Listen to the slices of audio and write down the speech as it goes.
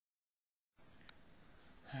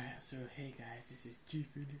Alright, so hey guys, this is G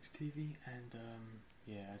Phoenix TV, and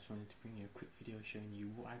yeah, I just wanted to bring you a quick video showing you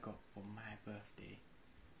what I got for my birthday.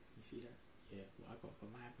 You see that? Yeah, what I got for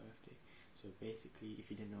my birthday. So basically, if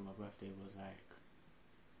you didn't know, my birthday was like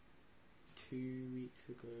 2 weeks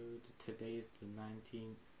ago. Today is the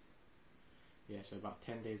 19th. Yeah, so about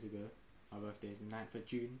 10 days ago. My birthday is 9th of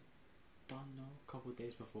June. Don't know, a couple of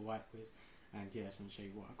days before White Quiz. And yeah, I just want to show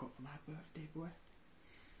you what I got for my birthday, boy.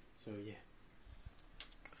 So yeah.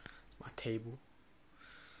 My table.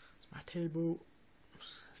 It's my table.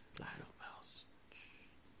 Light up mouse.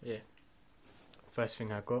 Yeah. First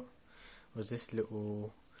thing I got was this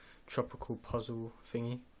little tropical puzzle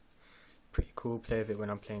thingy. Pretty cool. Play with it when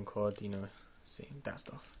I'm playing COD, you know, seeing that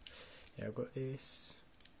stuff. Yeah, I got this.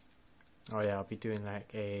 Oh yeah, I'll be doing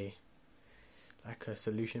like a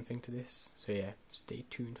solution thing to this. So yeah, stay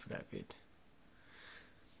tuned for that vid.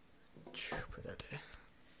 Put that there.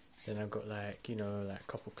 Then I've got like, you know, like a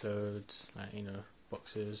couple clothes, like, you know,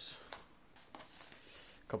 boxers,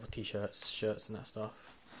 a couple t-shirts, shirts and that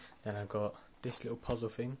stuff. Then I got this little puzzle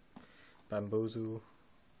thing, bamboozle,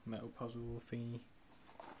 metal puzzle thingy.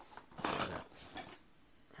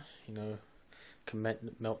 You know, can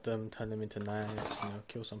melt them, turn them into knives, you know,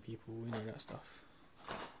 kill some people, you know, that stuff.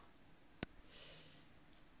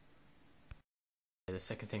 The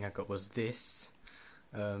second thing I got was this.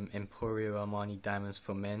 Emporio Armani Diamonds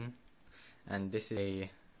for Men, and this is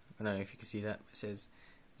a, I don't know if you can see that, it says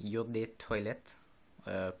Eau de Toilette,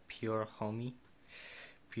 pure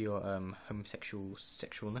homosexual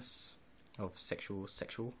sexualness of sexual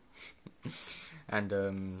and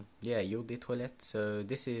yeah, Eau de Toilette. So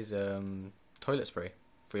this is toilet spray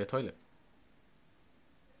for your toilet.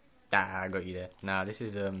 Ah, I got you there. Nah, this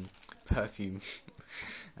is perfume.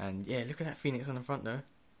 And yeah, look at that phoenix on the front though.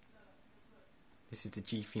 This is the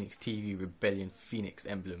G Phoenix TV Rebellion Phoenix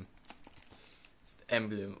emblem. It's the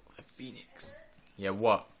emblem of the Phoenix. Yeah,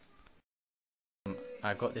 what?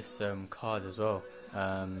 I got this card as well.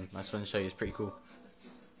 I just want to show you, it's pretty cool.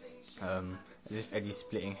 As if Eddie's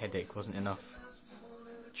splitting headache wasn't enough.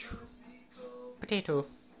 Potato!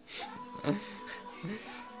 You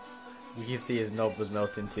can see his knob was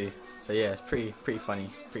melting too. So yeah, it's pretty funny,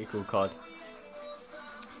 pretty cool card.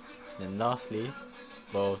 And then lastly,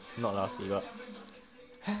 well, not lastly, but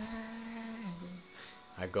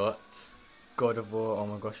I got God of War. Oh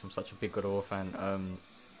my gosh, I'm such a big God of War fan.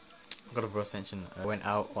 God of War Ascension. I went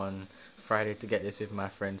out on Friday to get this with my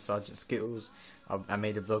friend Sergeant Skittles. I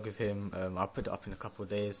made a vlog of him. I'll put it up in a couple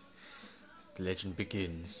of days. The legend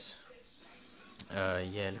begins.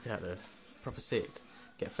 Yeah, look at that though. Proper sick.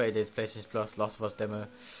 Get 30 days PlayStation Plus, Last of Us demo.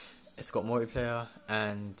 It's got multiplayer,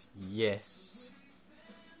 and yes.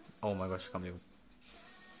 Oh my gosh, I can't believe it.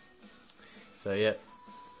 So yeah.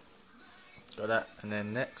 Got that, and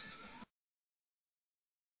then next,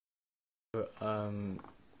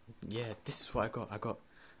 yeah, this is what I got. I got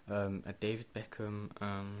a David Beckham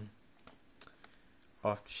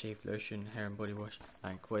aftershave lotion, hair and body wash.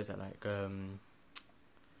 Like, what is that, like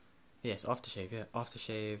yes, aftershave. Yeah,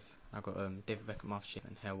 aftershave. I got David Beckham aftershave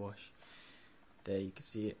and hair wash. There you can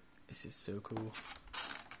see it. This is so cool.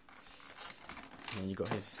 And then you got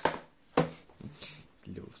his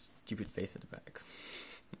little stupid face at the back.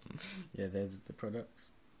 Yeah, there's the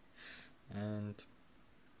products, and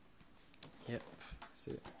yep, that's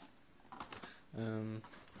it.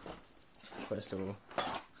 Got this little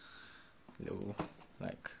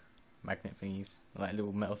like magnet thingies, like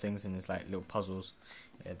little metal things, and there's like little puzzles.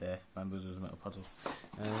 Yeah, there, bamboozles, metal puzzle.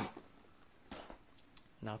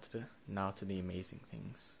 Now to the amazing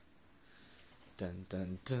things. Dun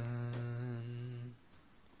dun dun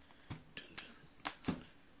dun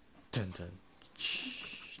dun dun dun.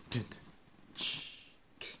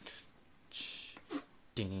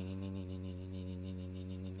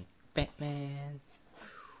 Batman.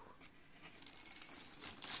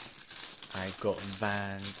 I got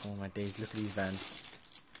Vans. Oh my days, look at these Vans.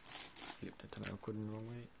 Flipped it to my recording the wrong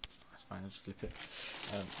way. That's fine, I'll just flip it.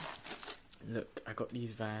 Look, I got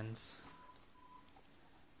these Vans.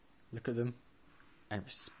 Look at them and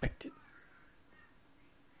respect it.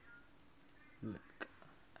 Look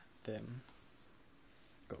at them.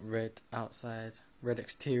 Got red outside, red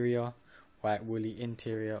exterior, white woolly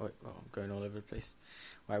interior. Oh, I'm going all over the place.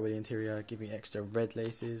 White woolly interior, give me extra red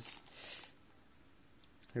laces.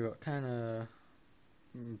 We got kind of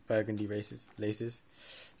burgundy laces. At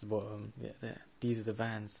the bottom, yeah, there. These are the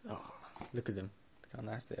Vans. Oh, look at them. Look how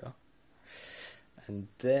nice they are. And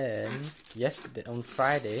then yesterday, on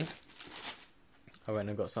Friday, I went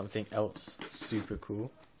and got something else super cool.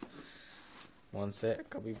 One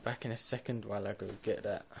sec, I'll be back in a second while I go get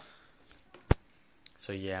that.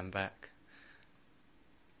 So yeah, I'm back.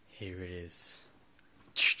 Here it is.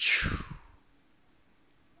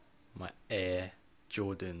 My Air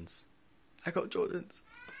Jordans. I got Jordans.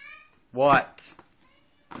 What?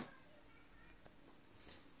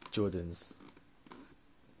 Jordans.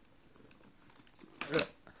 Oh,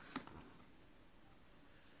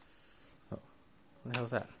 what the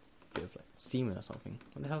hell's that? Bit of like semen or something.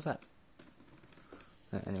 What the hell's that?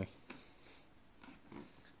 Anyway.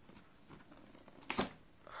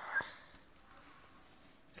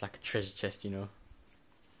 It's like a treasure chest, you know.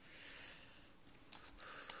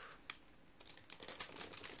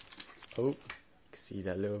 Oh, see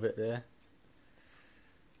that little bit there?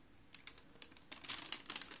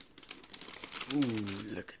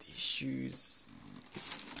 Ooh, look at these shoes.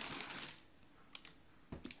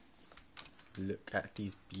 Look at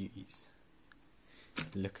these beauties.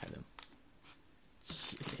 Look at them.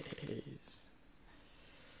 Jeez.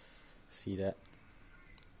 See that?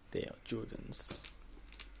 They are Jordans.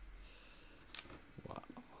 Wow.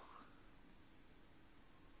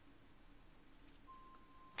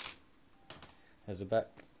 There's the back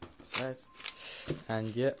sides.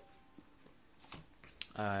 And yeah.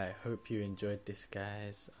 I hope you enjoyed this,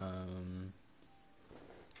 guys.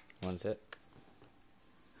 One sec.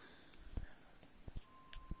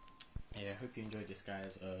 Yeah, I hope you enjoyed this,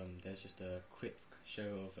 guys. There's just a quick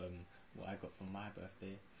show of what I got for my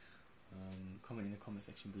birthday. Comment in the comment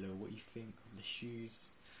section below what you think of the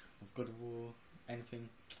shoes, of God of War, anything.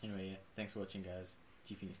 Anyway, yeah, thanks for watching, guys.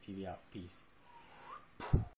 G Phoenix TV out. Peace.